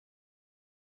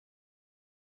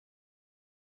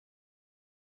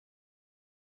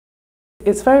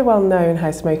It's very well known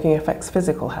how smoking affects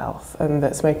physical health and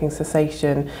that smoking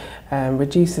cessation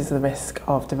reduces the risk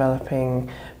of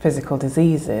developing physical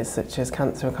diseases such as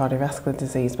cancer and cardiovascular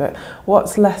disease. But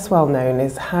what's less well known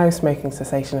is how smoking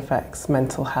cessation affects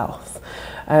mental health.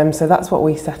 So that's what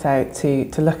we set out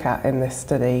to look at in this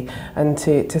study and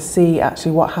to see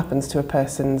actually what happens to a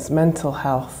person's mental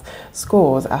health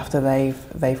scores after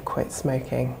they've quit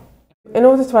smoking. In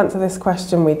order to answer this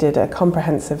question, we did a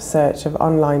comprehensive search of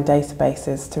online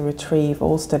databases to retrieve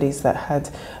all studies that had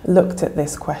looked at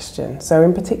this question. So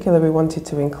in particular, we wanted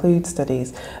to include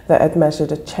studies that had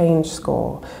measured a change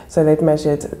score. So they'd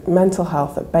measured mental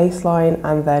health at baseline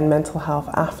and then mental health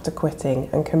after quitting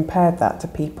and compared that to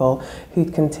people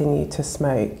who'd continued to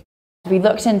smoke. We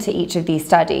looked into each of these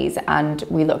studies and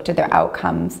we looked at their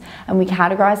outcomes, and we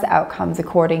categorised the outcomes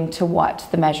according to what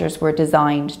the measures were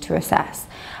designed to assess.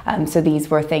 So these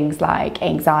were things like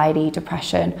anxiety,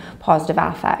 depression, positive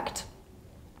affect.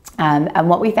 And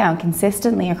what we found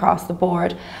consistently across the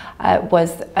board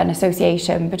was an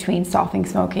association between stopping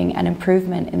smoking and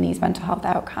improvement in these mental health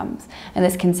outcomes. And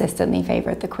this consistently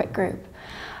favoured the quit group.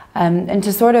 And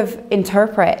to sort of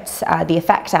interpret the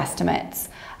effect estimates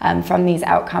from these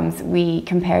outcomes, we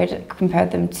compared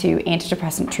them to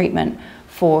antidepressant treatment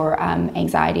for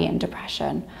anxiety and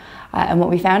depression. And what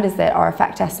we found is that our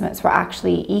effect estimates were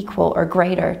actually equal or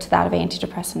greater to that of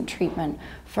antidepressant treatment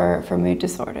for mood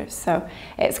disorders. So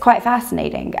it's quite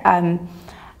fascinating.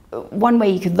 One way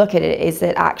you could look at it is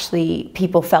that actually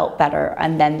people felt better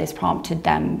and then this prompted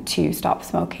them to stop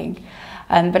smoking.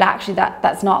 But actually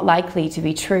that's not likely to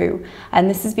be true. And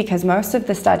this is because most of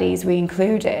the studies we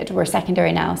included were secondary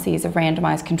analyses of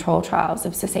randomized control trials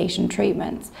of cessation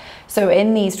treatments. So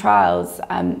in these trials,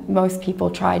 most people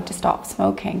tried to stop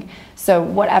smoking. So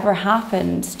whatever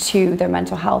happened to their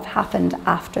mental health happened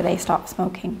after they stopped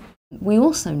smoking. We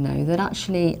also know that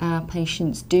actually our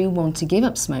patients do want to give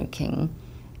up smoking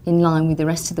in line with the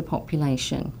rest of the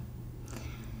population.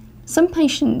 Some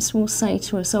patients will say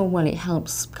to us, oh well, it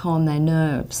helps calm their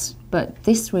nerves, but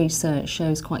this research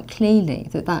shows quite clearly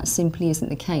that that simply isn't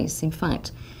the case. In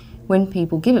fact, when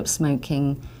people give up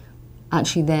smoking,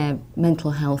 actually their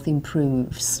mental health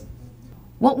improves.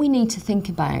 What we need to think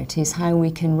about is how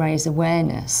we can raise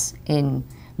awareness in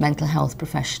mental health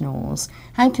professionals.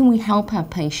 How can we help our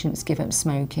patients give up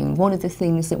smoking? What are the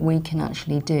things that we can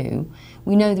actually do?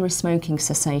 We know there are smoking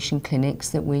cessation clinics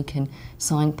that we can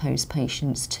signpost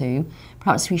patients to.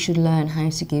 Perhaps we should learn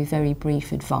how to give very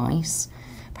brief advice.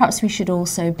 Perhaps we should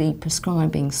also be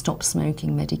prescribing stop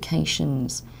smoking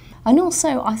medications. And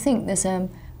also I think there's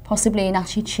possibly an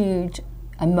attitude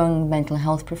among mental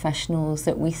health professionals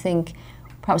that we think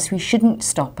perhaps we shouldn't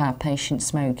stop our patients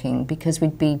smoking because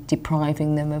we'd be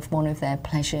depriving them of one of their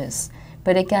pleasures.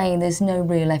 But again, there's no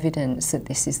real evidence that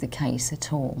this is the case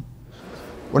at all.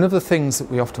 One of the things that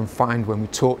we often find when we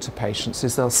talk to patients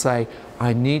is they'll say,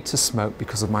 I need to smoke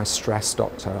because of my stress,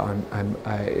 doctor.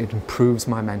 It improves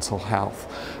my mental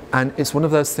health. And it's one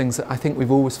of those things that I think we've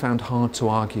always found hard to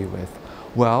argue with.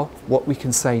 Well, what we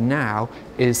can say now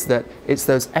is that it's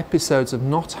those episodes of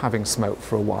not having smoked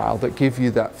for a while that give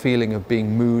you that feeling of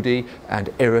being moody and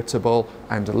irritable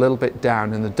and a little bit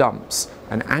down in the dumps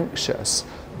and anxious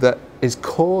that is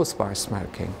caused by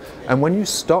smoking. And when you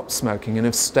stop smoking and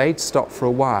have stayed stopped for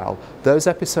a while, those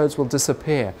episodes will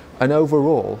disappear and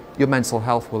overall your mental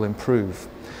health will improve.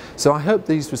 So I hope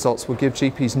these results will give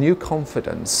GPs new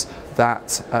confidence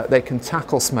that they can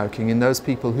tackle smoking in those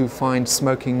people who find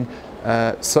smoking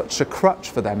such a crutch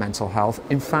for their mental health.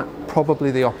 In fact, probably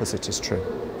the opposite is true.